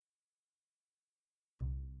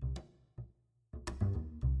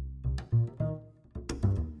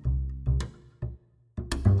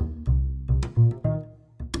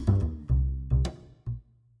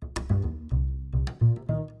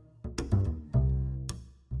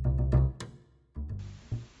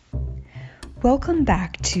Welcome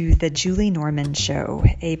back to The Julie Norman Show,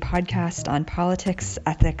 a podcast on politics,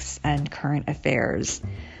 ethics, and current affairs.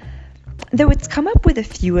 Though it's come up with a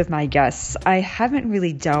few of my guests, I haven't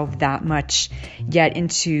really delved that much yet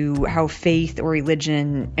into how faith or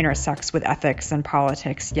religion intersects with ethics and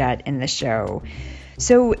politics yet in the show.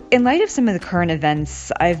 So in light of some of the current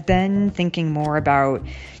events, I've been thinking more about,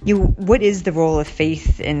 what is the role of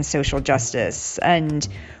faith in social justice? And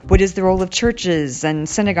what is the role of churches and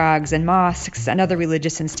synagogues and mosques and other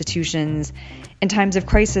religious institutions in times of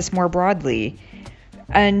crisis more broadly?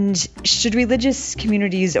 And should religious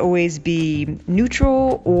communities always be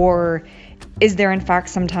neutral, or is there in fact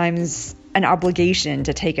sometimes an obligation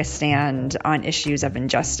to take a stand on issues of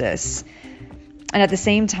injustice? And at the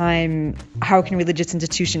same time, how can religious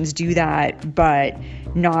institutions do that but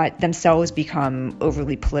not themselves become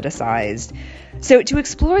overly politicized? So to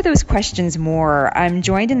explore those questions more, I'm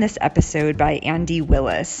joined in this episode by Andy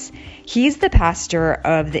Willis. He's the pastor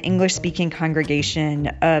of the English-speaking congregation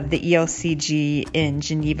of the ELCG in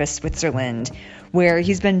Geneva, Switzerland, where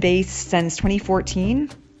he's been based since 2014.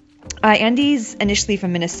 Andy's initially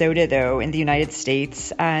from Minnesota, though, in the United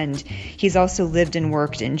States, and he's also lived and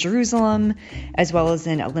worked in Jerusalem, as well as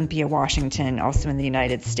in Olympia, Washington, also in the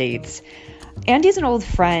United States. Andy's an old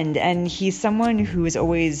friend, and he's someone who is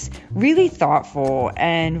always really thoughtful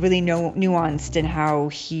and really nuanced in how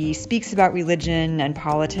he speaks about religion and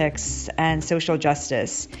politics and social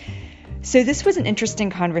justice. So this was an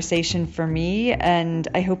interesting conversation for me, and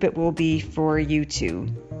I hope it will be for you too.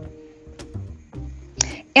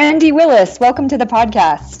 Andy Willis, welcome to the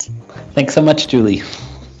podcast. Thanks so much, Julie.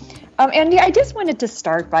 Andy, I just wanted to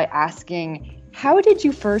start by asking, how did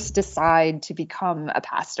you first decide to become a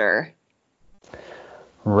pastor?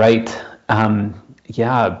 Right.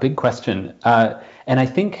 Big question. And I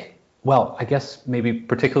think, I guess maybe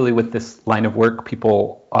particularly with this line of work,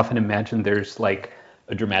 people often imagine there's like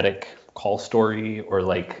a dramatic call story or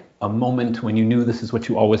like a moment when you knew this is what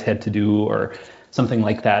you always had to do or something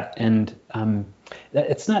like that. And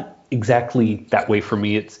it's not exactly that way for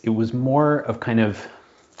me. It was more of kind of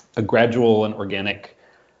a gradual and organic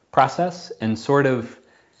process, and sort of,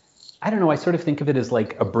 I sort of think of it as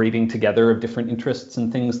like a braiding together of different interests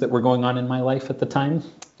and things that were going on in my life at the time.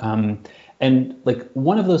 And like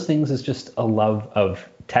one of those things is just a love of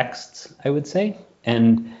texts, I would say.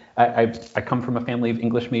 And I come from a family of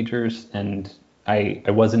English majors, and I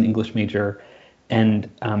was an English major. And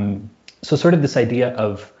so sort of this idea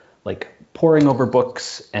of like poring over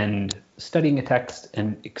books and studying a text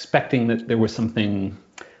and expecting that there was something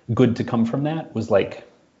good to come from that was like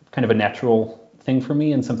kind of a natural thing for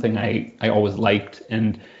me and something I always liked.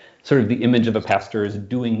 And sort of the image of a pastor is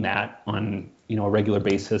doing that on, a regular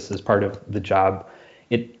basis as part of the job.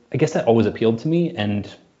 I guess that always appealed to me,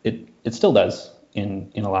 and it still does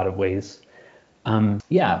in a lot of ways. That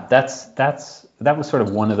was sort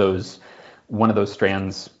of one of those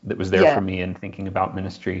strands that was there for me in thinking about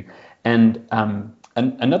ministry. And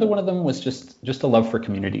another one of them was just a love for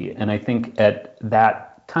community. And I think at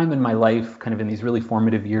that time in my life, kind of in these really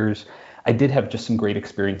formative years, I did have just some great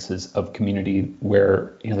experiences of community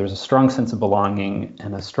where, there was a strong sense of belonging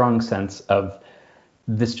and a strong sense of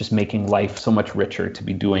this just making life so much richer to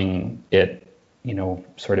be doing it,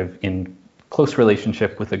 sort of in close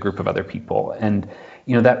relationship with a group of other people. And,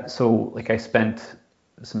 I spent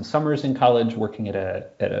some summers in college working at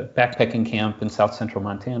a backpacking camp in South Central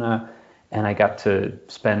Montana, and I got to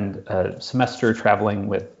spend a semester traveling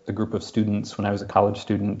with a group of students when I was a college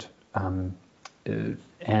student, and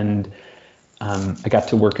I got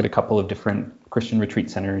to work at a couple of different Christian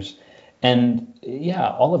retreat centers, and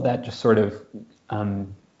all of that just sort of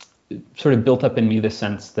built up in me the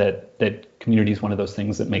sense that community is one of those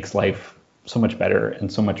things that makes life so much better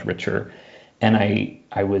and so much richer. And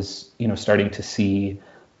I was starting to see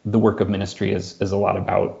the work of ministry as a lot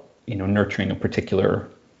about, nurturing a particular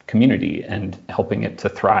community and helping it to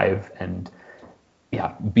thrive and,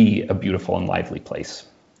 be a beautiful and lively place.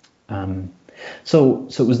 So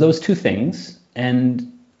it was those two things.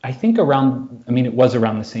 And I think it was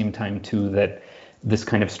around the same time too, that this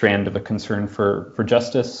kind of strand of a concern for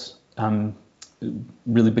justice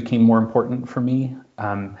really became more important for me.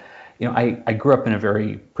 I grew up in a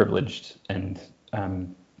very privileged and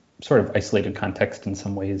sort of isolated context in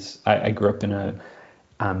some ways. I grew up in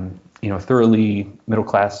a thoroughly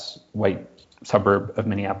middle-class white suburb of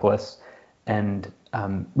Minneapolis, and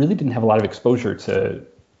really didn't have a lot of exposure to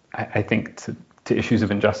issues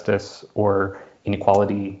of injustice or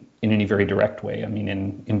inequality in any very direct way. I mean,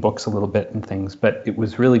 in books a little bit and things, but it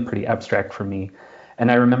was really pretty abstract for me.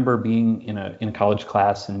 And I remember being in a college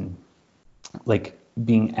class and like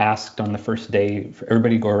being asked on the first day for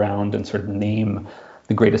everybody to go around and sort of name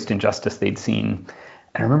the greatest injustice they'd seen.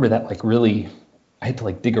 And I remember that like really, I had to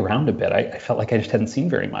like dig around a bit. I felt like I just hadn't seen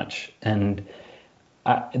very much. And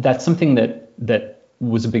that's something that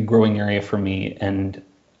was a big growing area for me. And,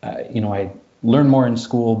 I learned more in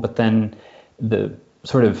school, but then the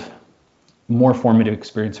sort of more formative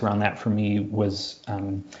experience around that for me was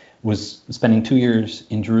spending 2 years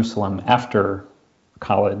in Jerusalem after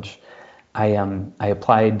college. I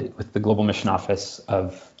applied with the Global Mission Office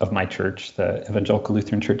of my church, the Evangelical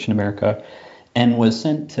Lutheran Church in America, and was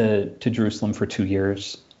sent to Jerusalem for 2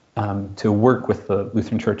 years to work with the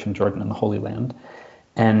Lutheran Church in Jordan and the Holy Land.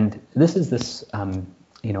 And this is this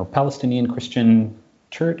Palestinian Christian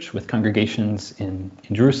church with congregations in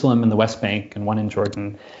Jerusalem and the West Bank and one in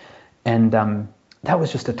Jordan. And that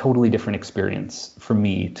was just a totally different experience for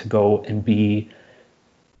me to go and be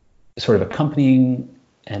sort of accompanying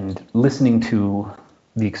and listening to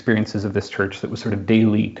the experiences of this church that was sort of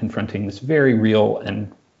daily confronting this very real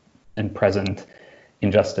and present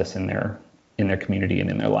injustice in their community and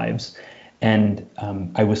in their lives. And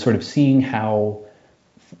I was sort of seeing how,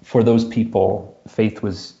 for those people, faith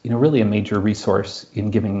was, really a major resource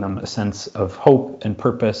in giving them a sense of hope and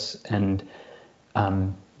purpose and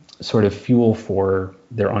sort of fuel for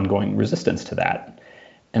their ongoing resistance to that.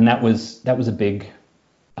 And that was a big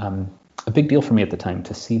deal for me at the time,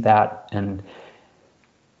 to see that and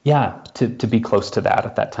to be close to that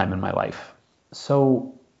at that time in my life.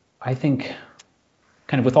 So I think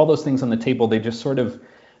kind of with all those things on the table, they just sort of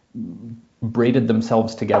braided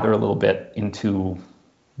themselves together a little bit into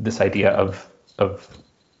this idea of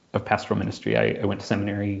pastoral ministry. I went to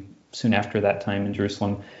seminary soon after that time in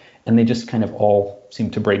Jerusalem, and they just kind of all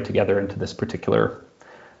seemed to braid together into this particular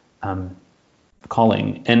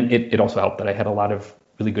calling. And it also helped that I had a lot of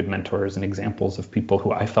really good mentors and examples of people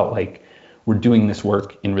who I felt like were doing this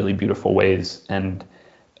work in really beautiful ways, and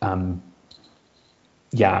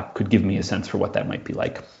could give me a sense for what that might be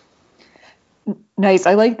like. Nice.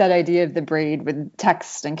 I like that idea of the braid with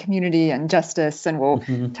text and community and justice, and we'll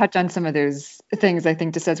touch on some of those things, I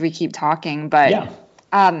think, just as we keep talking. But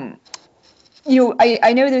I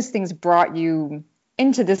know those things brought you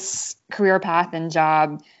into this career path and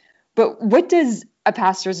job, but what does a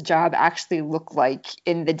pastor's job actually look like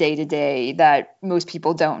in the day-to-day that most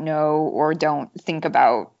people don't know or don't think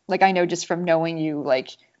about? Like, I know just from knowing you,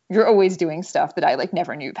 like, you're always doing stuff that I like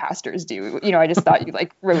never knew pastors do. I just thought you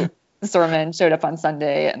like wrote the sermon, showed up on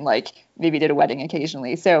Sunday, and like maybe did a wedding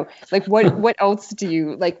occasionally. So like what else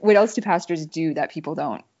do pastors do that people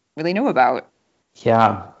don't really know about?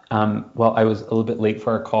 Yeah. Well, I was a little bit late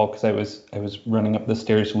for our call because I was running up the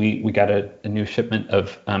stairs. We got a new shipment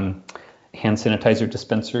of hand sanitizer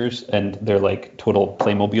dispensers, and they're like total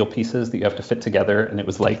Playmobil pieces that you have to fit together. And it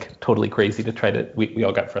was like totally crazy to try to, we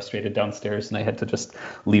all got frustrated downstairs, and I had to just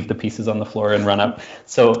leave the pieces on the floor and run up.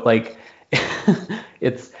 So like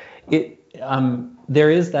there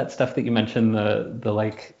is that stuff that you mentioned, the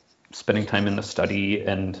like spending time in the study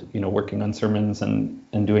and, working on sermons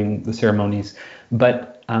and doing the ceremonies.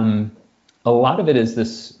 But a lot of it is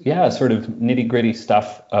this, sort of nitty gritty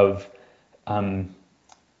stuff of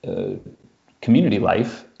community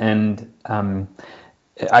life. And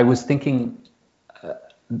I was thinking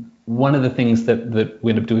one of the things that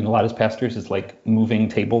we end up doing a lot as pastors is like moving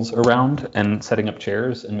tables around and setting up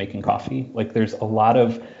chairs and making coffee. Like there's a lot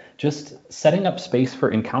of just setting up space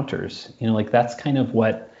for encounters. Like that's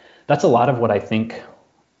a lot of what I think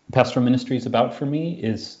pastoral ministry is about for me,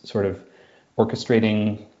 is sort of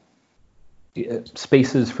orchestrating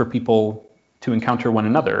spaces for people to encounter one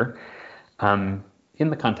another in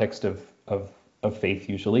the context of faith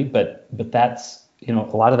usually, but that's, a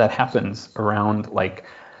lot of that happens around like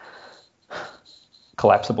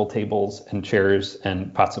collapsible tables and chairs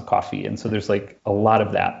and pots of coffee. And so there's like a lot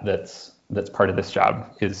of that's part of this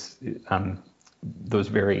job, is those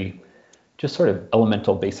very just sort of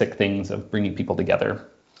elemental basic things of bringing people together.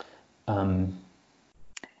 And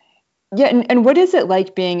what is it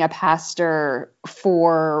like being a pastor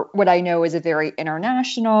for what I know is a very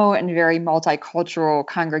international and very multicultural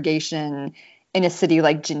congregation in a city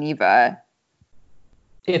like Geneva?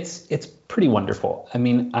 It's pretty wonderful. I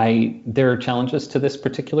mean, there are challenges to this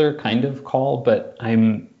particular kind of call, but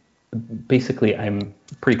I'm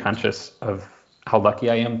pretty conscious of how lucky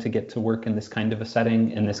I am to get to work in this kind of a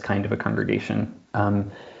setting, in this kind of a congregation.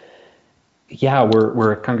 We're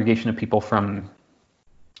a congregation of people from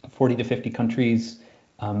 40 to 50 countries,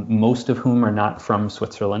 most of whom are not from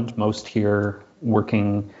Switzerland, most here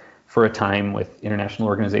working for a time with international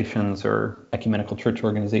organizations or ecumenical church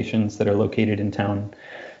organizations that are located in town.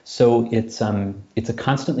 So it's a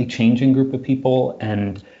constantly changing group of people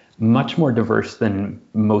and much more diverse than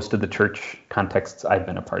most of the church contexts I've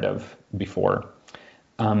been a part of before.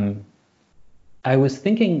 I was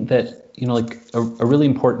thinking that, like a really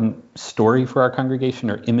important story for our congregation,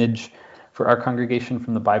 or image for our congregation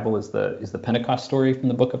from the Bible, is the Pentecost story from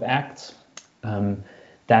the book of Acts.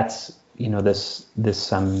 That's, this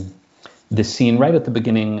scene right at the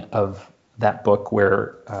beginning of that book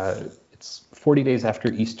where it's 40 days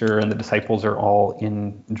after Easter and the disciples are all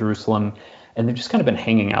in Jerusalem, and they've just kind of been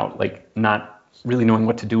hanging out, like not really knowing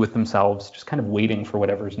what to do with themselves, just kind of waiting for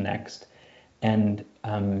whatever's next. And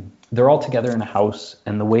they're all together in a house,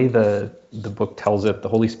 and the way the book tells it, the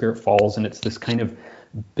Holy Spirit falls, and it's this kind of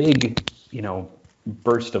big,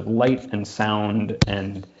 burst of light and sound,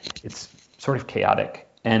 and it's sort of chaotic.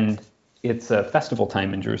 And it's a festival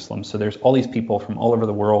time in Jerusalem, so there's all these people from all over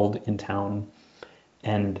the world in town,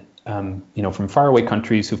 and from faraway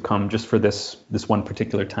countries who've come just for this one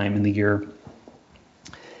particular time in the year.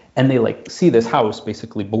 And they see this house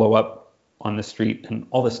basically blow up on the street and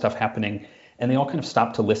all this stuff happening, and they all kind of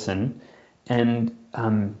stop to listen, and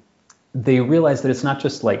they realize that it's not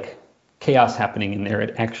just like chaos happening in there.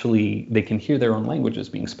 It actually, they can hear their own languages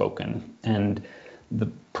being spoken, and the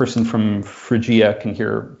person from Phrygia can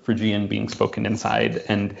hear Phrygian being spoken inside,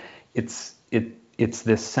 and it's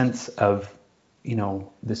this sense of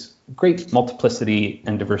this great multiplicity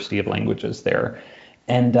and diversity of languages there.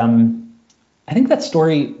 And I think that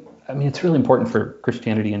story, it's really important for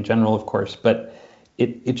Christianity in general, of course, but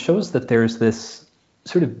it shows that there's this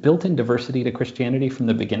sort of built-in diversity to Christianity from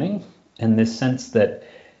the beginning, and this sense that,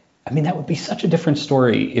 that would be such a different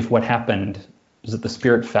story if what happened was that the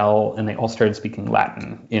Spirit fell and they all started speaking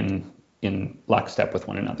Latin in lockstep with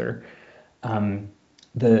one another.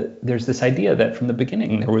 There's this idea that from the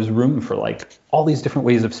beginning there was room for all these different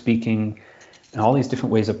ways of speaking and all these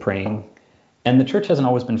different ways of praying, and the church hasn't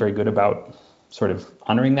always been very good about sort of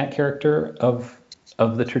honoring that character of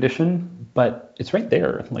the tradition, but it's right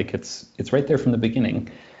there. It's right there from the beginning,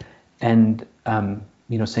 and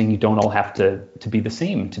saying you don't all have to be the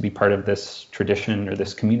same to be part of this tradition or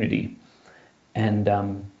this community. And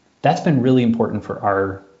that's been really important for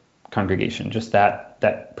our congregation, just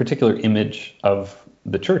that particular image of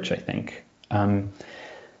the church, I think.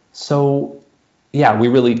 So yeah, we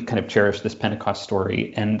really kind of cherish this Pentecost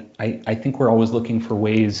story, and I think we're always looking for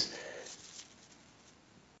ways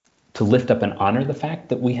to lift up and honor the fact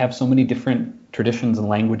that we have so many different traditions and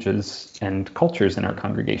languages and cultures in our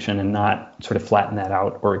congregation, and not sort of flatten that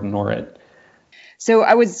out or ignore it. So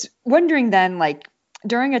I was wondering then,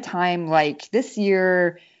 during a time like this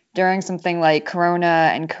year, during something like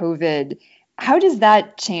Corona and COVID, how does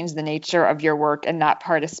that change the nature of your work and that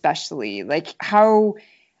part especially? How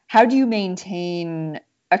do you maintain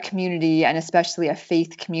a community, and especially a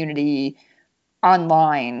faith community,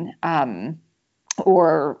 online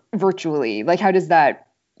or virtually? How does that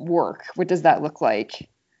work? What does that look like?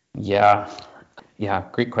 Yeah,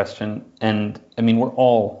 great question. And we're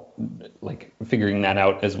all figuring that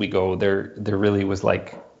out as we go. There really was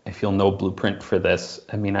I feel no blueprint for this.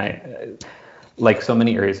 I like so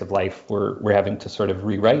many areas of life, we're having to sort of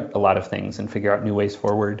rewrite a lot of things and figure out new ways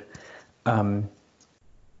forward. I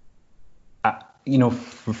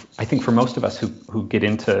think for most of us who get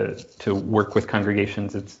into work with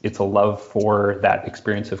congregations, it's a love for that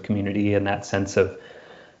experience of community and that sense of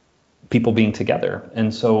people being together.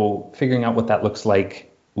 And so figuring out what that looks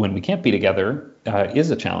like when we can't be together is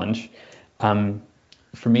a challenge.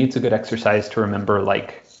 For me, it's a good exercise to remember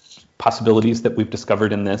possibilities that we've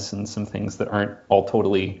discovered in this, and some things that aren't all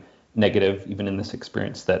totally negative, even in this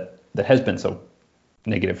experience that has been so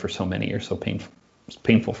negative for so many, or so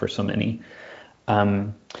painful for so many.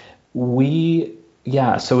 So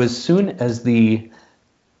as soon as the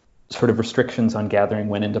sort of restrictions on gathering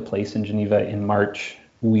went into place in Geneva in March,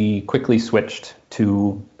 we quickly switched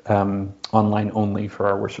to online only for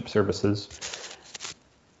our worship services.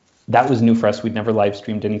 That was new for us. We'd never live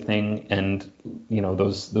streamed anything, and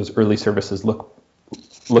those early services look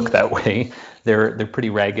that way. They're pretty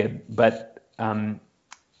ragged, but we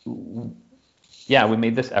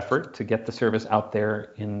made this effort to get the service out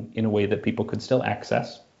there in a way that people could still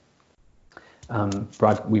access.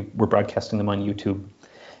 We were broadcasting them on YouTube,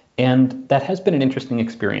 and that has been an interesting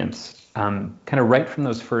experience. Kind of right from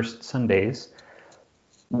those first Sundays,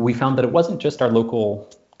 we found that it wasn't just our local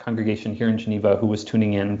congregation here in Geneva who was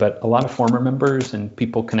tuning in, but a lot of former members and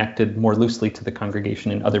people connected more loosely to the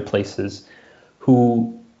congregation in other places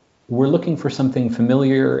who were looking for something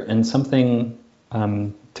familiar and something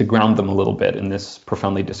to ground them a little bit in this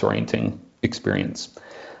profoundly disorienting experience.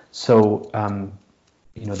 So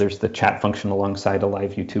there's the chat function alongside a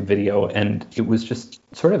live YouTube video. And it was just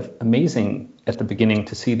sort of amazing at the beginning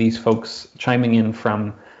to see these folks chiming in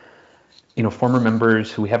from, former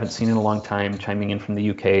members who we haven't seen in a long time, chiming in from the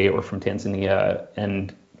UK or from Tanzania.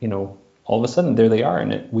 And, all of a sudden there they are.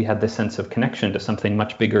 And we had this sense of connection to something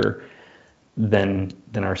much bigger than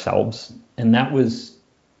ourselves. And that was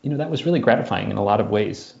really gratifying in a lot of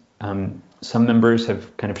ways. Some members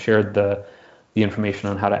have kind of shared the information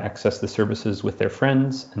on how to access the services with their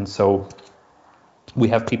friends. And so we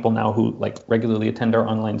have people now who regularly attend our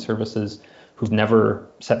online services who've never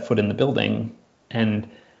set foot in the building. And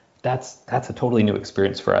that's a totally new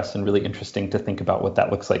experience for us, and really interesting to think about what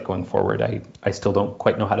that looks like going forward. I still don't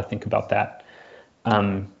quite know how to think about that.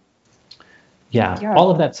 All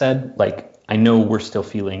of that said, I know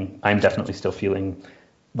I'm definitely still feeling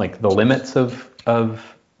the limits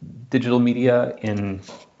of digital media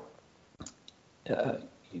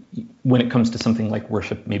when it comes to something like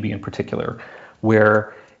worship, maybe in particular,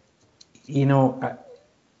 where,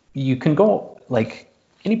 you can go,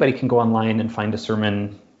 anybody can go online and find a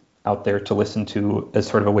sermon out there to listen to as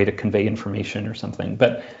sort of a way to convey information or something.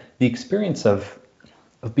 But the experience of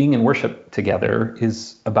being in worship together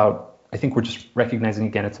is about, I think we're just recognizing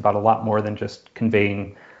again, it's about a lot more than just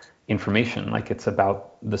conveying information. It's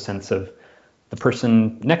about the sense of the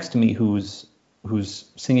person next to me who's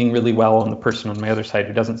singing really well, and the person on my other side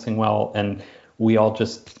who doesn't sing well, and we all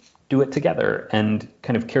just do it together, and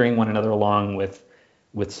kind of carrying one another along with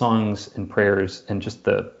songs and prayers, and just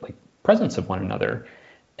the presence of one another.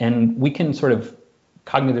 And we can sort of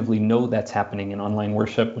cognitively know that's happening in online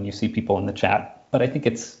worship when you see people in the chat, but I think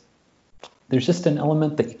there's just an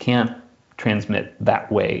element that you can't transmit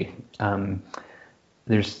that way. I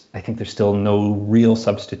think there's still no real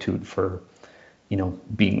substitute for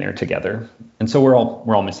being there together. And so we're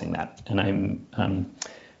all missing that. And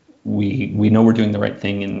we know we're doing the right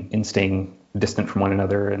thing in staying distant from one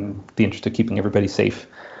another in the interest of keeping everybody safe.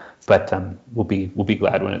 But we'll be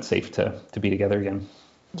glad when it's safe to be together again.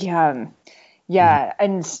 Yeah.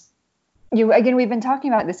 And again, we've been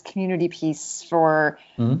talking about this community piece for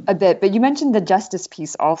a bit, but you mentioned the justice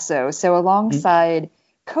piece also. So alongside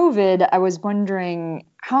COVID, I was wondering,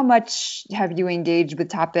 how much have you engaged with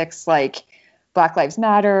topics like Black Lives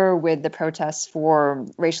Matter, with the protests for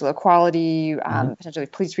racial equality, potentially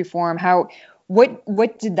police reform?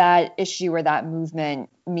 What did that issue or that movement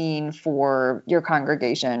mean for your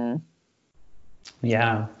congregation?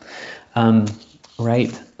 Yeah,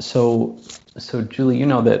 right. So Julie,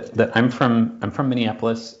 that I'm from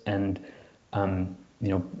Minneapolis, and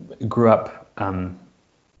grew up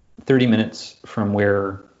 30 minutes from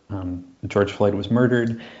where George Floyd was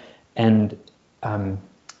murdered, and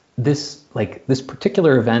this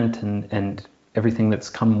particular event and everything that's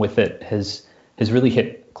come with it has really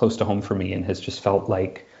hit close to home for me, and has just felt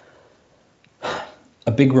like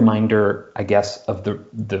a big reminder, I guess, of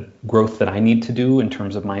the growth that I need to do in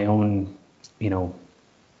terms of my own,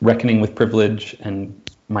 reckoning with privilege and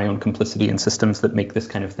my own complicity in systems that make this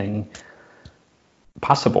kind of thing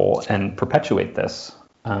possible and perpetuate this,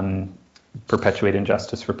 perpetuate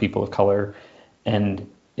injustice for people of color. And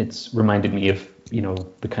it's reminded me of,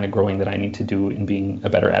 the kind of growing that I need to do in being a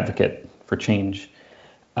better advocate for change.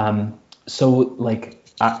 I've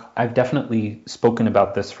definitely spoken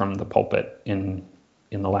about this from the pulpit in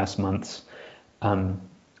the last months. In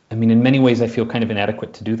many ways, I feel kind of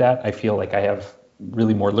inadequate to do that. I feel like I have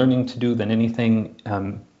really more learning to do than anything.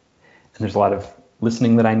 And there's a lot of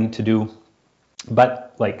listening that I need to do.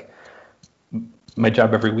 But my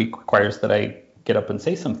job every week requires that I get up and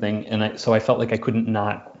say something. And so I felt like I couldn't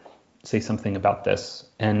not say something about this.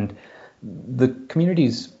 And the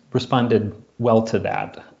communities responded well to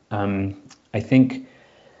that. I think,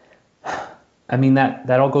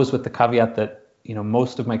 that all goes with the caveat that,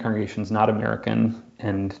 most of my congregation is not American,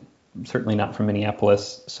 and certainly not from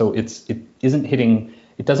Minneapolis. So it doesn't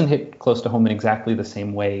hit close to home in exactly the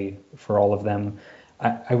same way for all of them.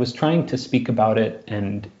 I was trying to speak about it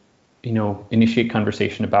and, initiate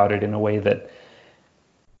conversation about it in a way that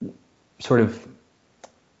sort of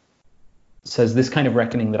says this kind of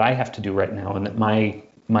reckoning that I have to do right now, and that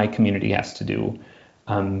my community has to do.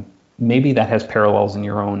 Maybe that has parallels in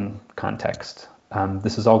your own context.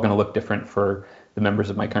 This is all going to look different for the members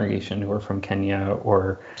of my congregation who are from Kenya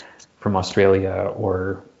or from Australia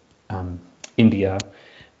or India.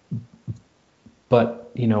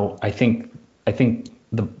 But, I think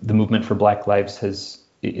the movement for Black Lives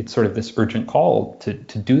it's sort of this urgent call to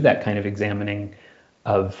do that kind of examining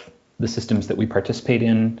of the systems that we participate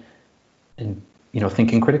in, and,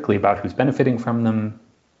 thinking critically about who's benefiting from them,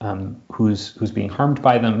 who's being harmed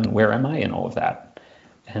by them, and where am I in all of that.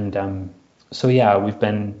 And so yeah, we've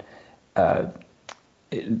been, I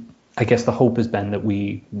guess the hope has been that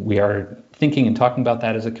we are thinking and talking about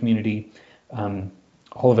that as a community.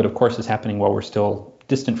 All of it, of course, is happening while we're still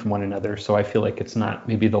distant from one another. So I feel like it's not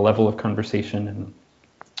maybe the level of conversation and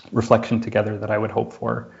reflection together that I would hope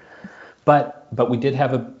for. But we did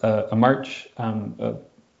have a march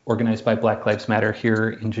organized by Black Lives Matter here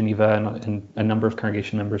in Geneva, and a number of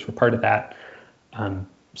congregation members were part of that.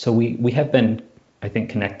 So we have been, I think,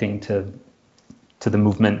 connecting to the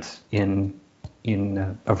movement in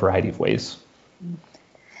a variety of ways.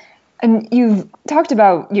 And you've talked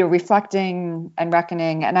about, reflecting and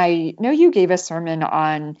reckoning, and I know you gave a sermon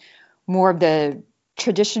on more of the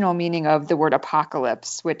traditional meaning of the word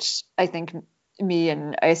apocalypse, which I think me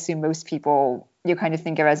and I assume most people kind of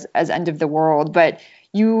think of as end of the world, but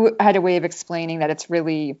you had a way of explaining that it's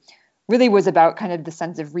really was about kind of the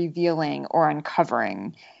sense of revealing or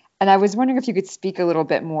uncovering. And I was wondering if you could speak a little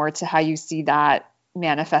bit more to how you see that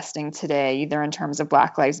manifesting today, either in terms of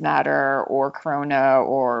Black Lives Matter or Corona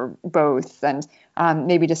or both, and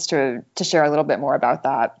maybe just to share a little bit more about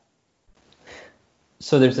that.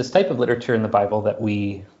 So there's this type of literature in the Bible that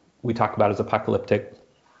we talk about as apocalyptic.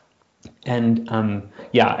 And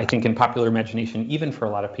I think in popular imagination, even for a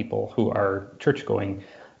lot of people who are church-going,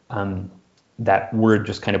 that word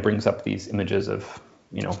just kind of brings up these images of,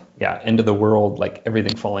 end of the world, like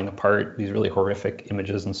everything falling apart, these really horrific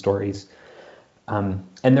images and stories. And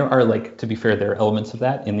there are, to be fair, there are elements of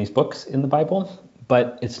that in these books in the Bible,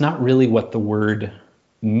 but it's not really what the word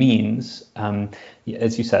means.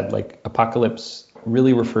 As you said, apocalypse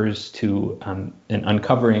really refers to an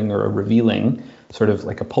uncovering or a revealing, sort of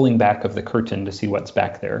like a pulling back of the curtain to see what's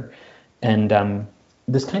back there. And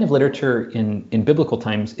this kind of literature in biblical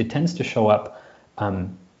times, it tends to show up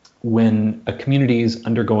when a community is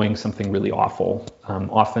undergoing something really awful,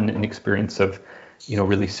 often an experience of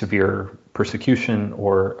really severe persecution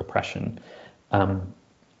or oppression. And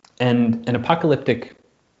an apocalyptic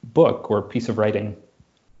book or piece of writing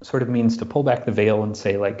sort of means to pull back the veil and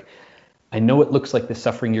say, I know it looks like the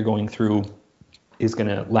suffering you're going through is going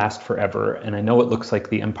to last forever. And I know it looks like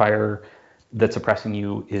the empire that's oppressing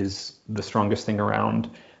you is the strongest thing around.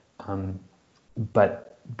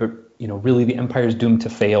 But really the empire is doomed to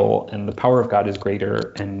fail and the power of God is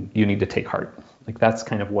greater and you need to take heart. That's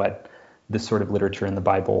kind of what this sort of literature in the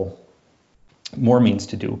Bible more means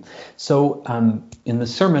to do. So in the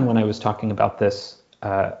sermon, when I was talking about this,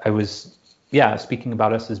 I was, speaking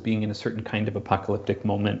about us as being in a certain kind of apocalyptic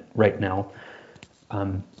moment right now,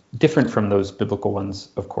 different from those biblical ones,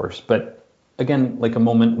 of course, but again, like a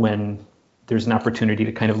moment when there's an opportunity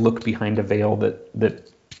to kind of look behind a veil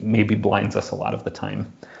that maybe blinds us a lot of the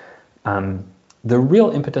time. The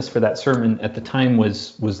real impetus for that sermon at the time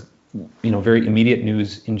was very immediate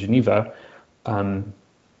news in Geneva.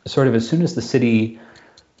 Sort of as soon as the city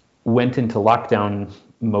went into lockdown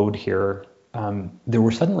mode here, there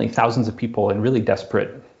were suddenly thousands of people in really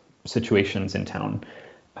desperate situations in town.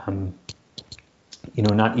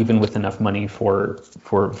 Not even with enough money for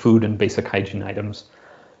food and basic hygiene items.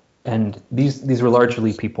 And these were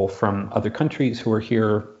largely people from other countries who were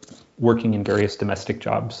here working in various domestic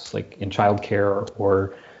jobs, like in childcare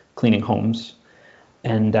or cleaning homes.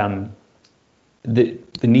 And the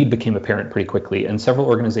need became apparent pretty quickly, and several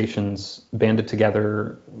organizations banded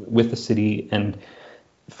together with the city, and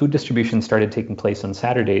food distribution started taking place on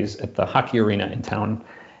Saturdays at the hockey arena in town.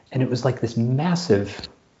 And it was like this massive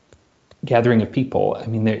gathering of people. I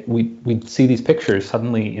mean, we'd see these pictures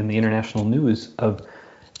suddenly in the international news of,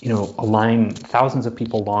 a line thousands of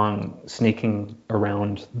people long snaking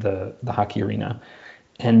around the hockey arena.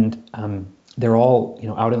 And they're all,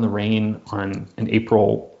 out in the rain on an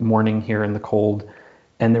April morning here in the cold,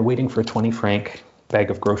 and they're waiting for a 20 franc bag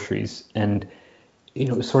of groceries. And,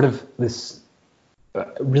 sort of this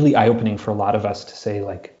really eye-opening for a lot of us to say,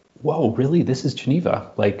 whoa, really, this is Geneva?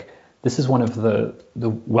 This is one of the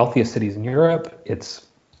wealthiest cities in Europe. It's,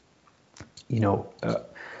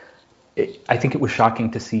 I think it was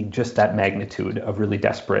shocking to see just that magnitude of really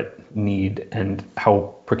desperate need and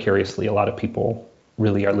how precariously a lot of people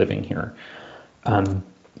really are living here.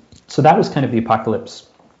 So that was kind of the apocalypse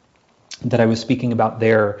that I was speaking about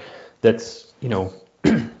there. That's,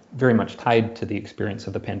 very much tied to the experience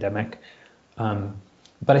of the pandemic. But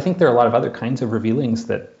I think there are a lot of other kinds of revealings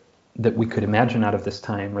that we could imagine out of this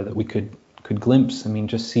time, or that we could glimpse. I mean,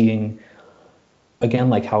 just seeing,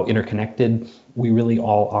 again, how interconnected we really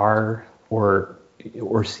all are, or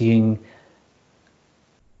seeing,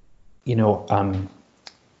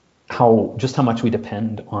 how much we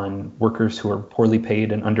depend on workers who are poorly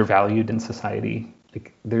paid and undervalued in society.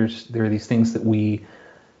 There are these things that we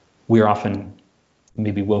are often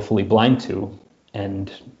maybe willfully blind to,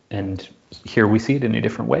 and here we see it in a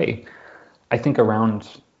different way. I think around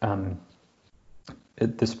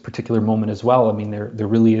at this particular moment as well, I mean, there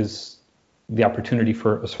really is the opportunity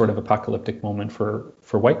for a sort of apocalyptic moment for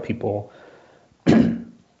white people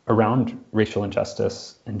around racial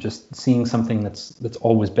injustice, and just seeing something that's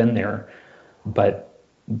always been there, but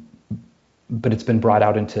it's been brought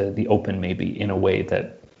out into the open maybe in a way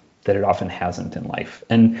that it often hasn't in life.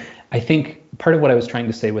 And I think part of what I was trying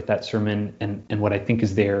to say with that sermon, and what I think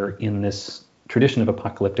is there in this tradition of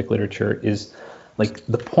apocalyptic literature, is like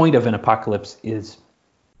the point of an apocalypse is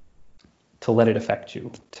to let it affect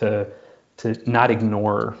you, to not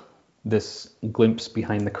ignore this glimpse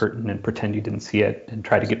behind the curtain and pretend you didn't see it and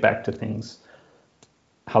try to get back to things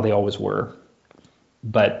how they always were,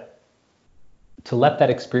 but to let that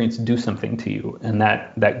experience do something to you, and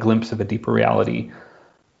that glimpse of a deeper reality,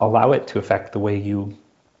 allow it to affect the way you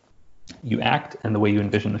act and the way you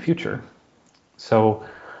envision the future. So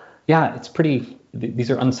yeah, these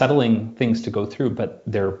are unsettling things to go through, but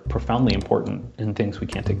they're profoundly important and things we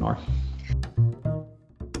can't ignore.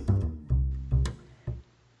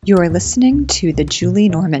 You are listening to The Julie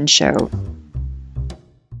Norman Show.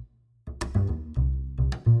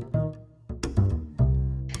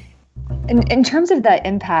 In terms of that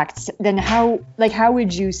impact, then how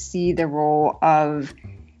would you see the role of,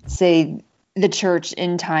 say, the church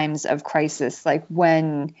in times of crisis? Like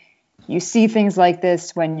when you see things like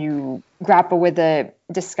this, when you grapple with it,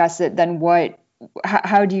 discuss it, then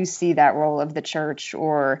how do you see that role of the church,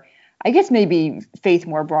 or I guess maybe faith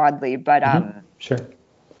more broadly, but Sure.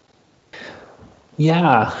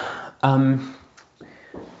 Yeah.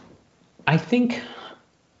 I think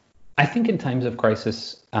in times of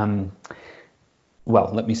crisis,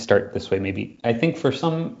 well, let me start this way maybe. I think for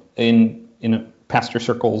some in pastor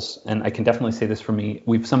circles, and I can definitely say this for me,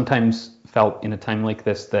 we've sometimes felt in a time like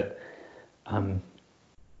this that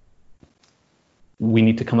we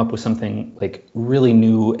need to come up with something like really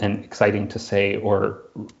new and exciting to say, or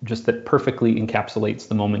just that perfectly encapsulates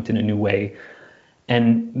the moment in a new way.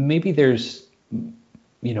 And maybe there's,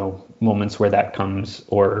 moments where that comes,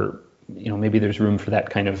 or, maybe there's room for that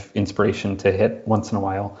kind of inspiration to hit once in a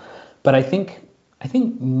while. But I think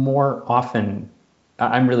more often,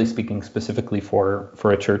 I'm really speaking specifically for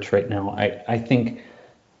a church right now. I think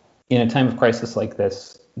in a time of crisis like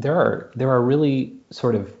this, there are really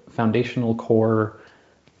sort of foundational core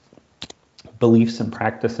beliefs and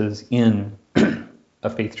practices in a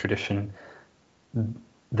faith tradition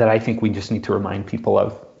that I think we just need to remind people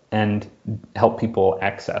of and help people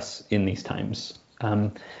access in these times.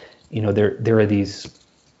 There are these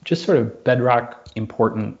just sort of bedrock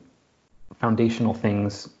important foundational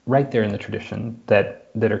things right there in the tradition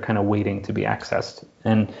that are kind of waiting to be accessed.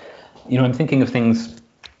 And, I'm thinking of things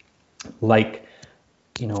like,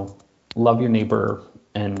 love your neighbor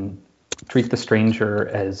and treat the stranger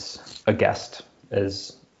as a guest,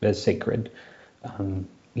 as sacred.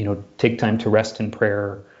 Take time to rest in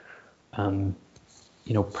prayer.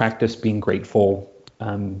 Practice being grateful.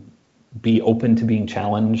 Be open to being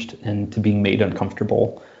challenged and to being made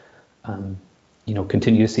uncomfortable.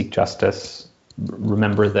 Continue to seek justice.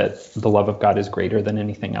 Remember that the love of God is greater than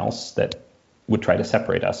anything else that would try to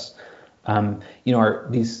separate us.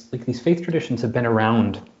 These faith traditions have been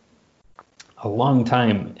around a long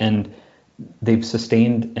time, and they've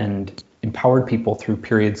sustained and empowered people through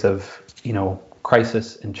periods of,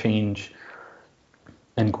 crisis and change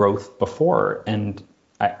and growth before. And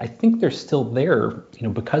I think they're still there,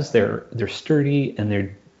 because they're sturdy and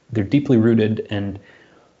they're deeply rooted. And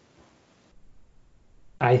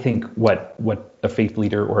I think what a faith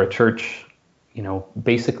leader or a church,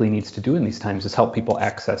 basically needs to do in these times is help people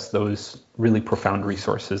access those really profound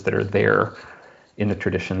resources that are there in the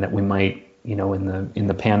tradition that we might, in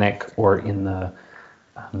the panic or in the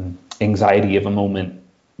anxiety of a moment,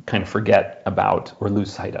 kind of forget about or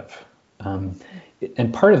lose sight of.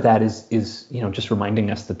 And part of that is just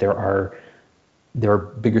reminding us that there are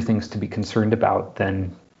bigger things to be concerned about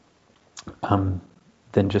than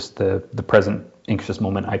just the present anxious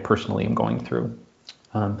moment I personally am going through.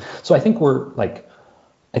 So I think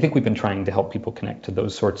we've been trying to help people connect to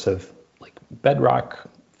those sorts of like bedrock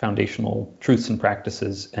foundational truths and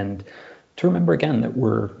practices, and to remember again that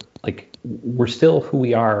we're still who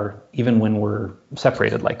we are, even when we're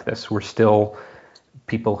separated like this. We're still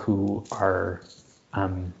people who are,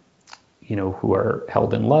 who are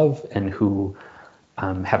held in love and who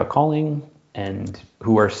have a calling, and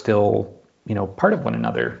who are still, part of one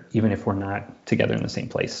another, even if we're not together in the same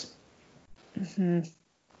place. Mm-hmm.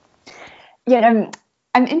 Yeah,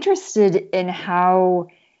 I'm interested in how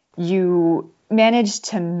you managed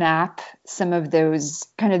to map some of those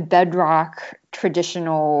kind of bedrock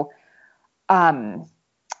traditional,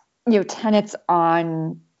 tenets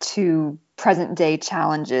on to present day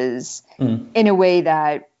challenges in a way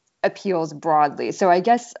that appeals broadly. So I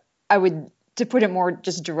guess to put it more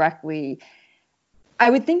just directly, I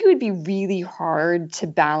would think it would be really hard to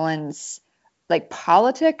balance like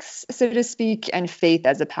politics, so to speak, and faith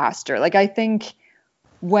as a pastor. Like, I think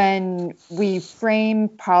when we frame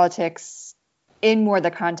politics in more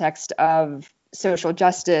the context of social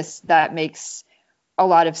justice, that makes a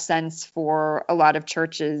lot of sense for a lot of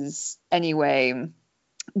churches anyway.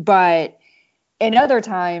 But in other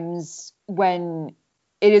times, when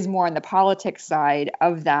it is more on the politics side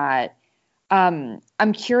of that, I'm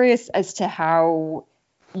curious as to how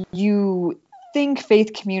you think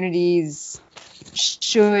faith communities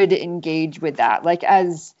should engage with that. Like,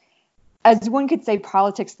 as one could say,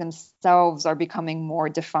 politics themselves are becoming more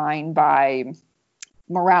defined by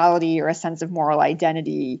morality or a sense of moral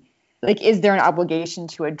identity. Like, is there an obligation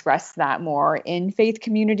to address that more in faith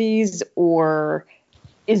communities, or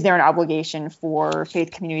is there an obligation for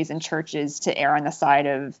faith communities and churches to err on the side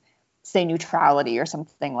of, say, neutrality or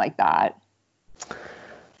something like that?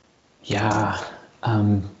 Yeah.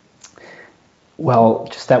 Well,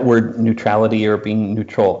 just that word neutrality or being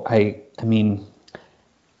neutral, I mean,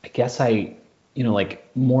 I guess like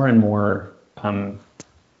more and more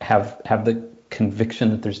have the conviction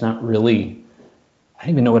that there's not really, I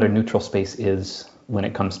don't even know what a neutral space is when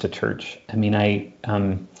it comes to church. I mean, I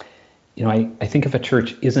think if a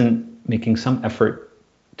church isn't making some effort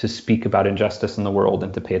to speak about injustice in the world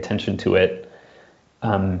and to pay attention to it,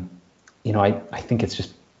 I think it's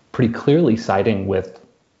just pretty clearly siding with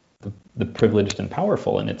the privileged and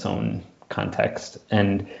powerful in its own context.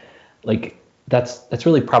 And like, that's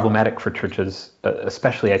really problematic for churches,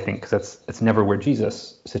 especially I think, because that's never where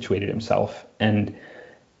Jesus situated himself. And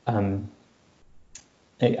I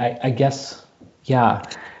guess, yeah,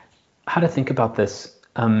 how to think about this.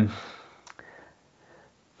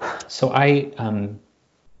 So I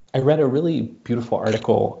read a really beautiful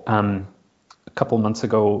article a couple months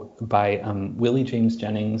ago by Willie James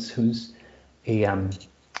Jennings, who's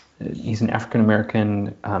he's an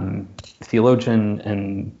African-American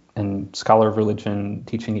theologian and scholar of religion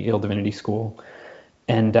teaching at Yale Divinity School.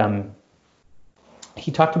 And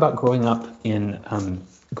he talked about growing up in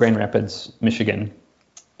Grand Rapids, Michigan,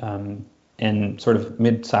 and sort of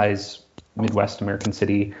mid-size Midwest American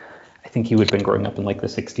city. I think he would have been growing up in like the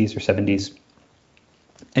 60s or 70s.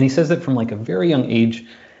 And he says that from like a very young age,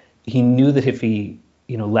 he knew that if he,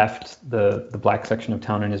 left the black section of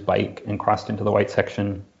town on his bike and crossed into the white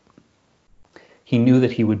section, he knew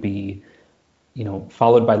that he would be,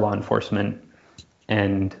 followed by law enforcement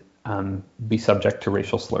and be subject to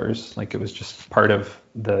racial slurs. Like, it was just part of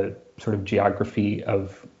the sort of geography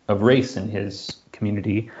of race in his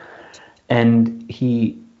community. And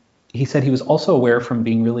he said he was also aware from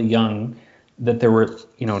being really young that there were,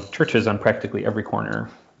 churches on practically every corner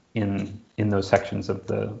in those sections of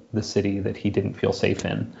the city that he didn't feel safe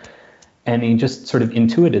in. And he just sort of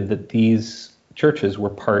intuited that these churches were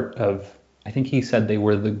part of, I think he said they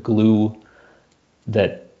were the glue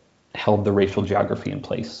that held the racial geography in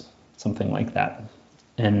place, something like that,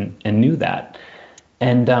 and knew that.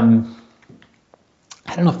 And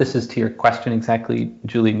I don't know if this is to your question exactly,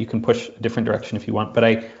 Julie, and you can push a different direction if you want, but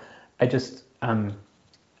I just,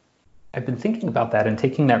 I've been thinking about that and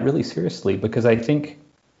taking that really seriously, because I think,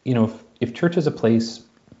 if church is a place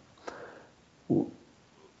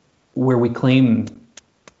where we claim,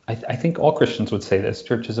 I think all Christians would say this,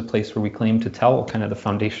 church is a place where we claim to tell kind of the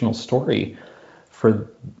foundational story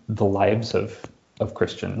for the lives of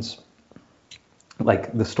Christians,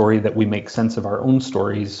 like the story that we make sense of our own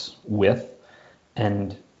stories with,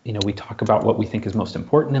 and we talk about what we think is most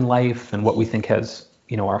important in life and what we think has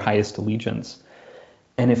our highest allegiance.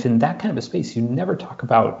 And if in that kind of a space you never talk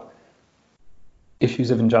about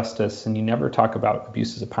issues of injustice and you never talk about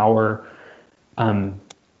abuses of power, I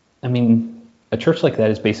mean, a church like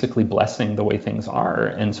that is basically blessing the way things are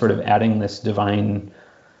and sort of adding this divine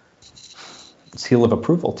seal of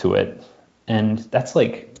approval to it. And that's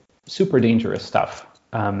like super dangerous stuff.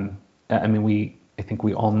 I mean, I think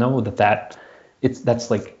we all know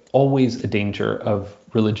that's like always a danger of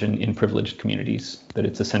religion in privileged communities, that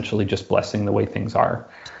it's essentially just blessing the way things are.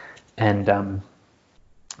 And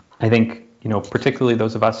I think, particularly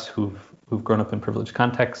those of us who've grown up in privileged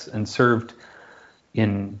contexts and served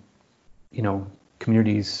in,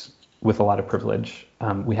 communities with a lot of privilege,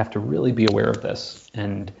 we have to really be aware of this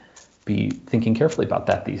and be thinking carefully about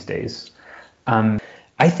that these days.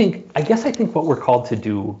 I think what we're called to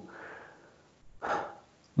do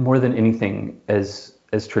more than anything as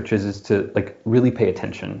churches is to like really pay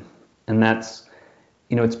attention. And that's,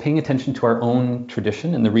 it's paying attention to our own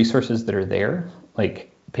tradition and the resources that are there,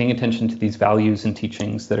 like paying attention to these values and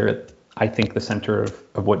teachings that are, I think, the center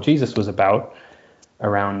of what Jesus was about,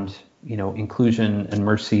 around, inclusion and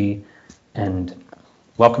mercy and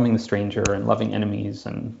welcoming the stranger and loving enemies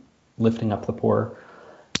and lifting up the poor.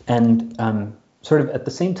 And sort of at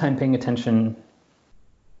the same time paying attention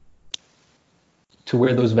to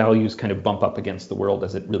where those values kind of bump up against the world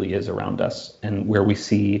as it really is around us, and where we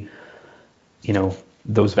see,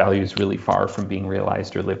 those values really far from being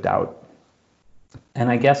realized or lived out. And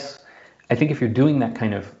I think if you're doing that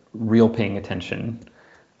kind of real paying attention,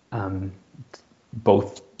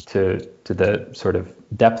 both to the sort of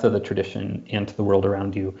depth of the tradition and to the world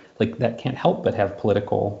around you, like that can't help but have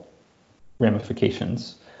political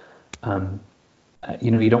ramifications.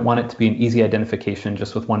 You don't want it to be an easy identification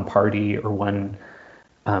just with one party or one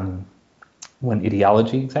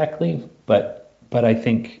ideology exactly, but I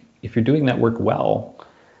think if you're doing that work well,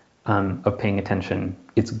 of paying attention,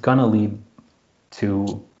 it's gonna lead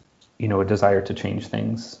to, a desire to change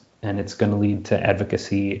things, and it's gonna lead to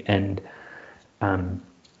advocacy and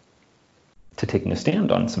to taking a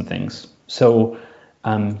stand on some things. So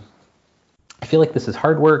I feel like this is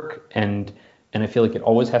hard work, and I feel like it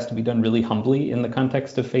always has to be done really humbly in the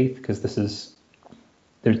context of faith, because there's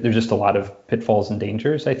just a lot of pitfalls and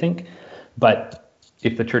dangers, I think. But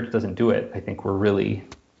if the church doesn't do it, I think we're really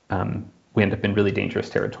we end up in really dangerous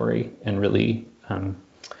territory and really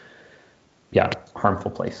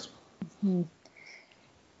harmful place. Mm-hmm.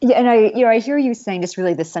 Yeah, and I hear you saying just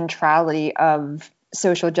really the centrality of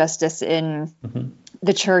social justice in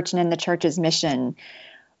the church and in the church's mission.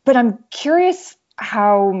 But I'm curious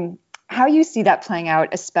how you see that playing out,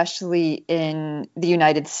 especially in the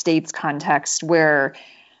United States context, where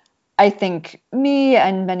I think me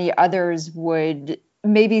and many others would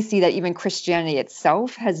maybe see that even Christianity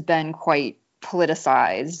itself has been quite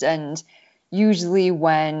politicized. And usually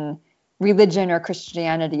when religion or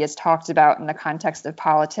Christianity is talked about in the context of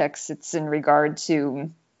politics, it's in regard to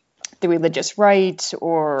the religious right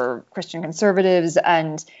or Christian conservatives,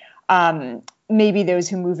 and maybe those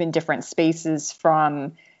who move in different spaces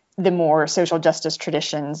from the more social justice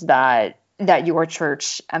traditions that your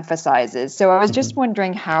church emphasizes. So I was just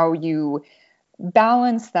wondering how you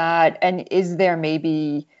balance that, and is there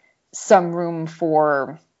maybe some room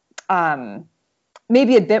for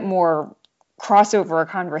maybe a bit more crossover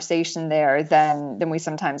conversation there than we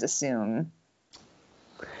sometimes assume?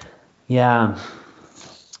 Yeah,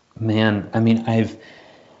 man. I mean,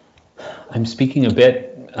 I'm speaking a bit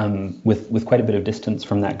with quite a bit of distance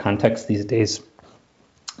from that context these days.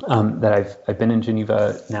 That I've been in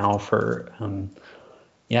Geneva now for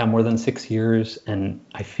more than 6 years, and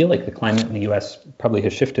I feel like the climate in the U.S. probably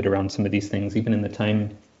has shifted around some of these things, even in the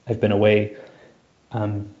time I've been away.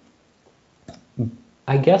 I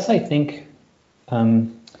guess I think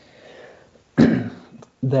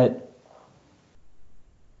that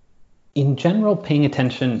in general, paying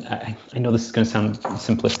attention, I know this is going to sound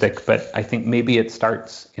simplistic, but I think maybe it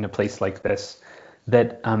starts in a place like this,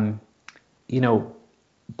 that,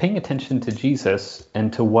 paying attention to Jesus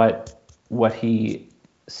and to what he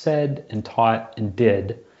said and taught and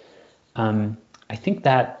did, I think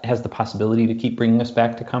that has the possibility to keep bringing us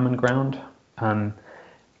back to common ground. I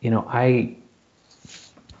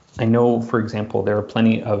know, for example, there are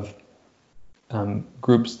plenty of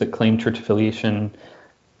groups that claim church affiliation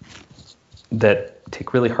that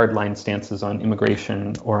take really hardline stances on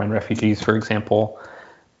immigration or on refugees, for example.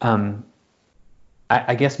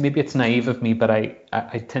 I guess maybe it's naive of me, but I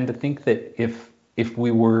tend to think that if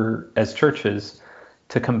we were, as churches,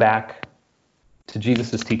 to come back to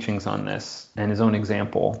Jesus's teachings on this and his own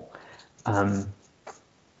example,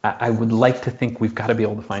 I would like to think we've got to be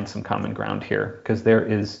able to find some common ground here, because there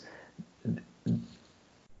is,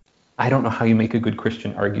 I don't know how you make a good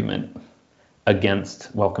Christian argument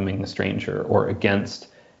against welcoming the stranger or against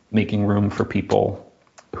making room for people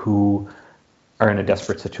who are in a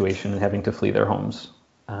desperate situation and having to flee their homes.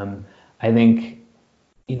 I think,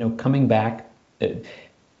 coming back,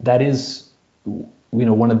 that is,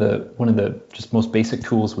 one of the just most basic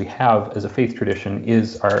tools we have as a faith tradition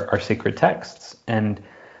is our sacred texts. And,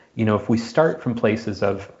 if we start from places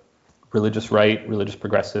of religious right, religious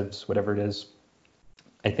progressives, whatever it is,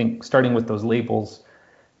 I think starting with those labels,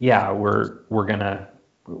 we're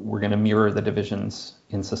gonna mirror the divisions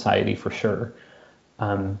in society for sure.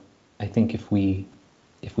 I think if we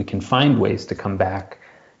can find ways to come back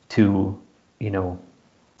to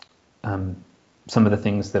some of the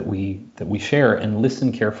things that we share and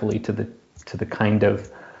listen carefully to the kind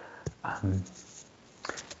of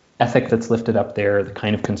ethic that's lifted up there, the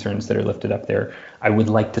kind of concerns that are lifted up there, I would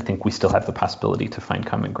like to think we still have the possibility to find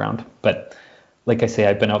common ground. But like I say,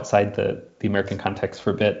 I've been outside the American context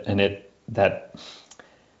for a bit, and that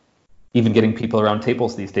even getting people around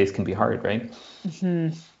tables these days can be hard, right?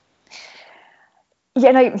 Mm-hmm.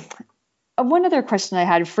 Yeah, and one other question I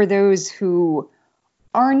had for those who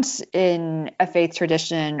aren't in a faith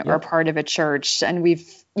tradition or part of a church, and we've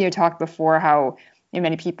talked before how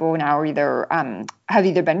many people now are have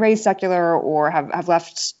either been raised secular or have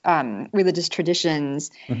left religious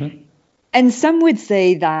traditions, and some would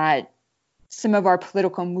say that some of our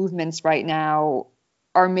political movements right now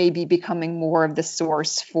are maybe becoming more of the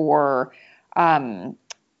source for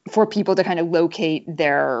people to kind of locate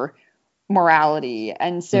their morality.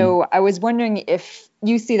 And so I was wondering if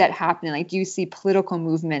you see that happening. Like, do you see political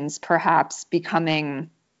movements perhaps becoming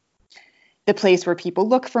the place where people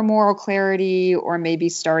look for moral clarity, or maybe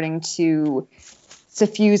starting to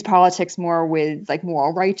suffuse politics more with like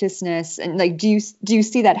moral righteousness? And like, do you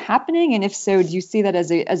see that happening? And if so, do you see that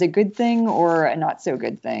as a good thing or a not so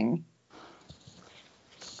good thing?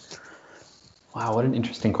 Wow, what an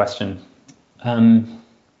interesting question.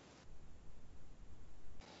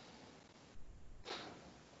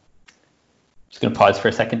 Just going to pause for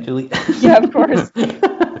a second, Julie. Yeah, of course.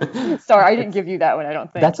 Sorry, I didn't give you that one, I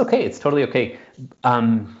don't think. That's okay. It's totally okay.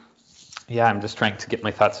 Yeah, I'm just trying to get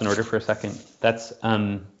my thoughts in order for a second. That's,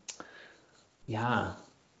 yeah.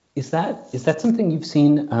 Is that something you've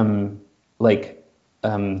seen,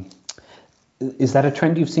 is that a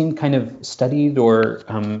trend you've seen kind of studied or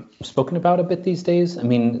spoken about a bit these days? I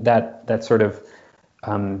mean, that sort of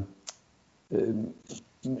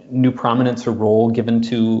new prominence or role given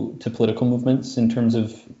to political movements in terms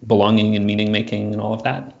of belonging and meaning making and all of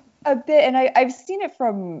that? A bit, and I've seen it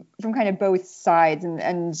from kind of both sides,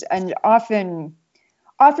 and often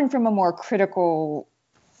from a more critical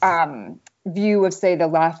view of, say, the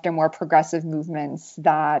left or more progressive movements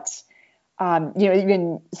that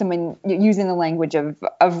even someone using the language of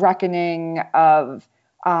reckoning, of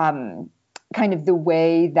kind of the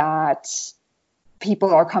way that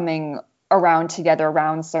people are coming around together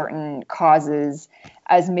around certain causes,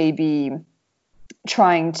 as maybe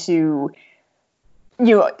trying to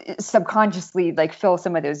subconsciously like fill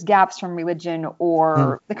some of those gaps from religion,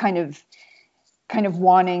 or the kind of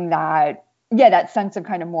wanting that sense of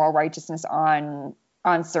kind of moral righteousness on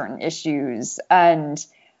certain issues. And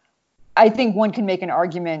I think one can make an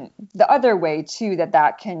argument the other way too,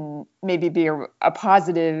 that can maybe be a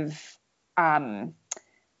positive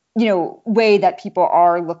way that people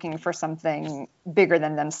are looking for something bigger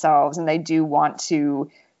than themselves, and they do want to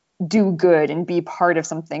do good and be part of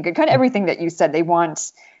something good. Kind of everything that you said. They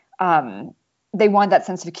want that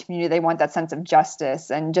sense of community. They want that sense of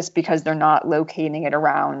justice. And just because they're not locating it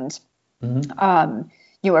around, a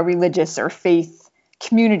religious or faith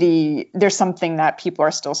community, there's something that people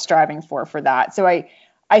are still striving for that. So I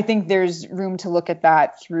think there's room to look at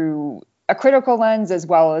that through a critical lens as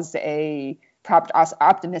well as a perhaps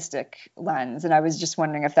optimistic lens. And I was just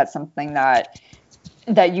wondering if that's something that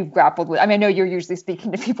you've grappled with. I mean, I know you're usually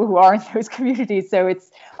speaking to people who are in those communities, so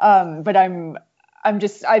it's, but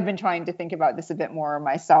I've been trying to think about this a bit more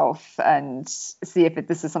myself and see if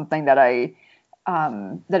this is something that I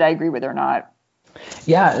agree with or not.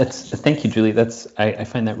 Yeah, thank you, Julie. I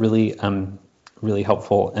find that really, really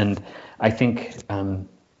helpful. And I think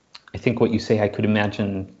what you say, I could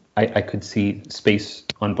imagine, I could see space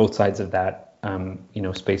on both sides of that,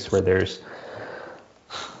 space where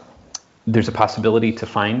there's a possibility to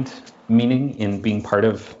find meaning in being part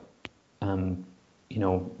of,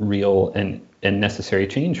 real and necessary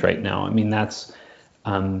change right now. I mean, that's,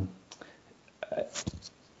 I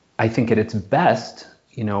think at its best,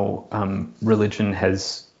 religion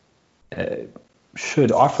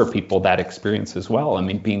should offer people that experience as well. I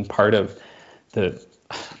mean, being part of the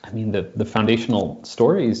foundational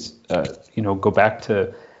stories, go back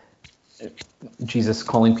to Jesus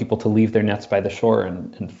calling people to leave their nets by the shore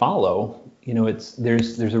and follow.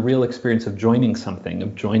 There's a real experience of joining something,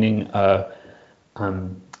 of joining a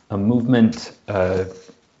movement, a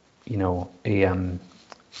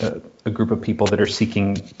group of people that are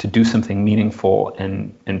seeking to do something meaningful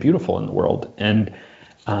and beautiful in the world. And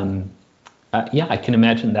I can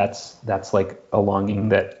imagine that's like a longing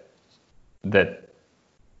that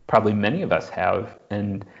probably many of us have,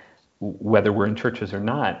 and whether we're in churches or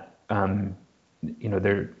not,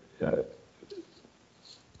 they're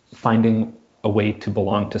finding a way to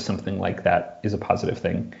belong to something like that is a positive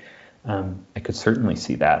thing. I could certainly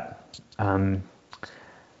see that.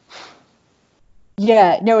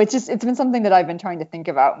 Yeah, no, it's been something that I've been trying to think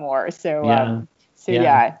about more. So,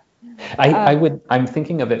 yeah. I'm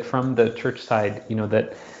thinking of it from the church side,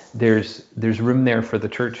 that there's room there for the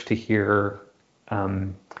church to hear,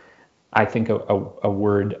 I think a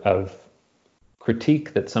word of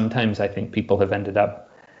critique that sometimes I think people have ended up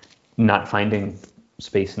not finding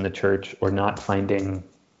space in the church, or not finding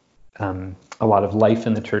a lot of life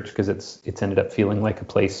in the church, because it's ended up feeling like a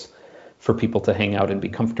place for people to hang out and be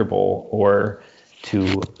comfortable, or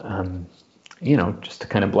to just to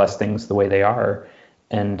kind of bless things the way they are.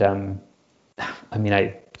 And I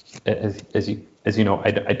mean, as you know,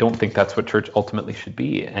 I don't think that's what church ultimately should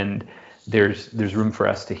be. And there's room for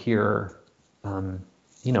us to hear, the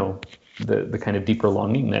kind of deeper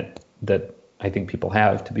longing that I think people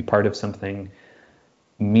have to be part of something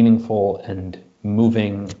meaningful and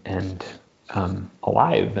moving and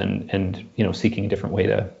alive, and seeking a different way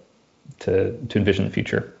to envision the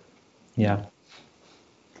future. Yeah.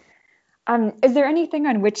 Is there anything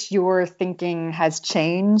on which your thinking has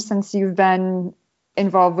changed since you've been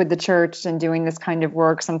involved with the church and doing this kind of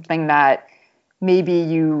work? Something that maybe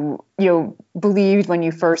you believed when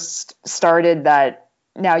you first started that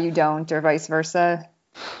now you don't, or vice versa?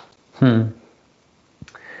 I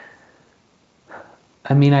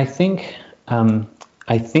mean, I think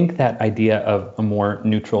that idea of a more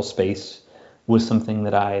neutral space was something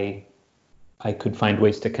that I could find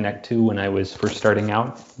ways to connect to when I was first starting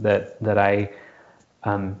out. I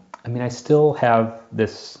still have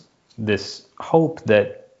this hope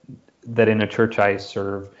that in a church I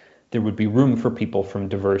serve, there would be room for people from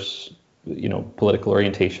diverse, political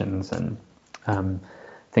orientations and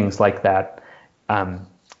things like that.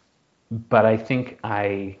 But I think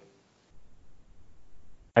I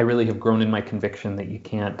really have grown in my conviction that you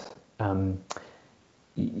can't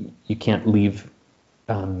leave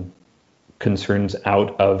concerns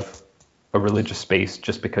out of a religious space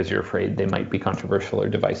just because you're afraid they might be controversial or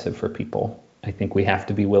divisive for people. I think we have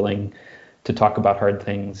to be willing to talk about hard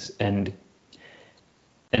things and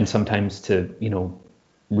sometimes to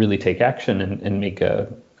really take action and make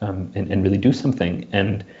and really do something.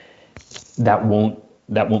 And that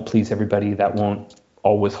won't please everybody. That won't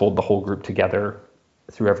always hold the whole group together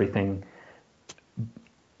through everything.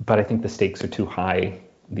 But I think the stakes are too high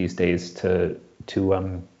these days to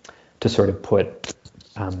sort of put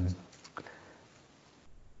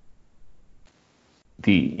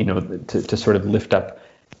to sort of lift up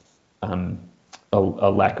a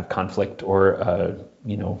lack of conflict or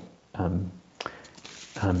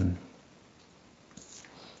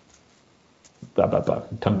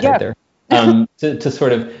tongue-tied there. To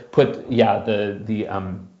sort of put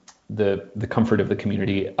the comfort of the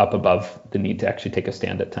community up above the need to actually take a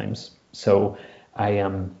stand at times. So I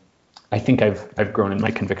think I've grown in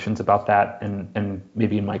my convictions about that, and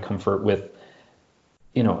maybe in my comfort with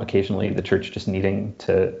occasionally the church just needing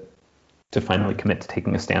to finally commit to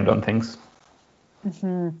taking a stand on things.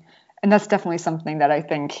 Mm-hmm. And that's definitely something that I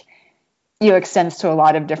think extends to a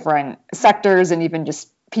lot of different sectors, and even just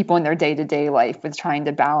people in their day-to-day life, with trying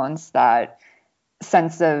to balance that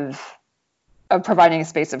sense of providing a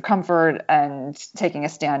space of comfort and taking a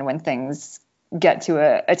stand when things get to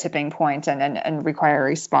a tipping point and require a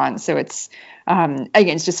response. So it's again,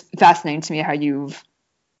 it's just fascinating to me how you've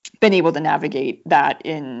been able to navigate that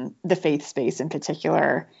in the faith space in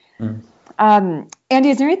particular. Andy,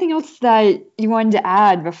 is there anything else that you wanted to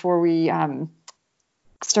add before we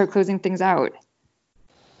start closing things out?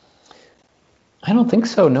 I don't think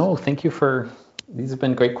so. No, thank you these have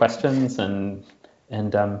been great questions, and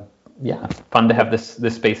fun to have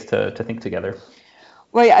this space to think together.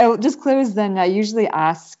 Well, I'll just close then. I usually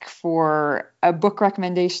ask for a book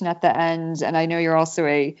recommendation at the end, and I know you're also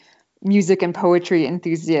a music and poetry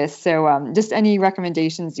enthusiast, so just any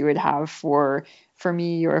recommendations you would have for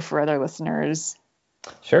me or for other listeners.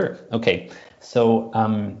 Sure. Okay. So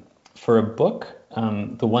for a book,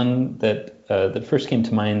 the one that first came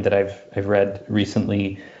to mind that I've read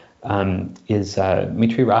recently is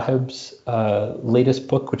Mitri Rahab's latest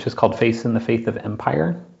book, which is called Faith in the Face of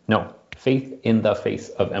Empire.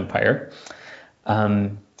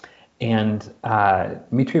 And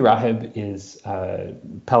Mitri Rahab is a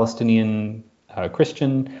Palestinian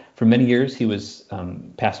Christian. For many years, he was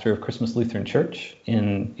pastor of Christmas Lutheran Church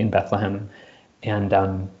in Bethlehem. And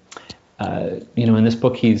in this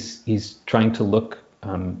book, he's trying to look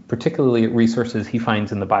particularly at resources he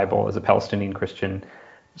finds in the Bible as a Palestinian Christian,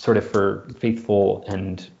 sort of for faithful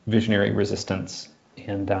and visionary resistance.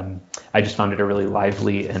 And I just found it a really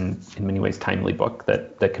lively and in many ways timely book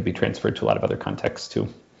that could be transferred to a lot of other contexts too.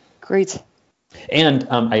 Great. And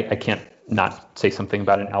I can't not say something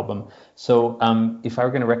about an album. So if I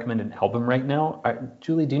were going to recommend an album right now,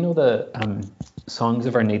 Julie, do you know the Songs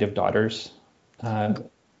of Our Native Daughters project?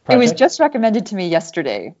 project? It was just recommended to me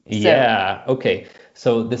yesterday. So. Yeah. Okay.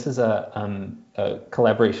 So this is a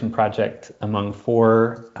collaboration project among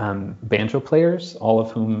 4 banjo players, all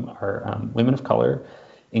of whom are women of color,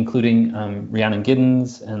 including Rhiannon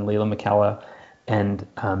Giddens and Layla McCalla. And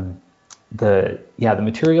the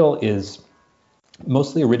material is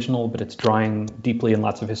mostly original, but it's drawing deeply in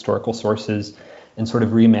lots of historical sources and sort of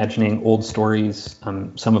reimagining old stories,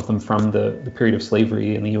 some of them from the period of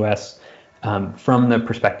slavery in the U.S., from the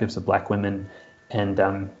perspectives of Black women. And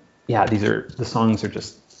the songs are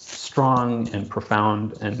just strong and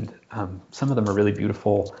profound, and some of them are really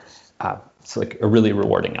beautiful. It's like a really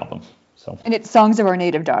rewarding album. So. And it's Songs of Our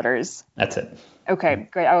Native Daughters. That's it. Okay,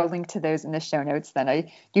 great. I will link to those in the show notes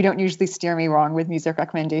then. You don't usually steer me wrong with music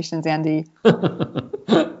recommendations, Andy.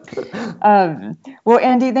 Well,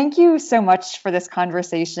 Andy, thank you so much for this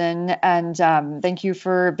conversation, and thank you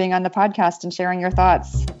for being on the podcast and sharing your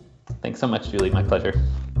thoughts. Thanks so much, Julie. My pleasure.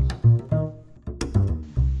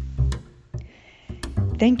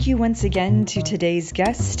 Thank you once again to today's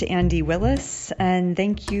guest, Andy Willis, and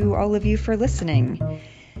thank you all of you for listening.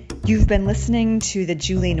 You've been listening to The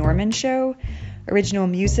Julie Norman Show. Original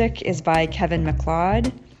music is by Kevin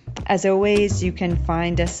MacLeod. As always, you can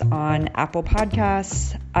find us on Apple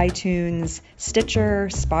Podcasts, iTunes, Stitcher,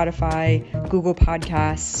 Spotify, Google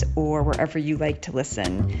Podcasts, or wherever you like to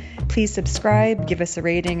listen. Please subscribe, give us a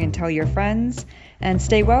rating, and tell your friends. And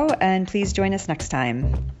stay well, and please join us next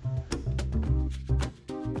time.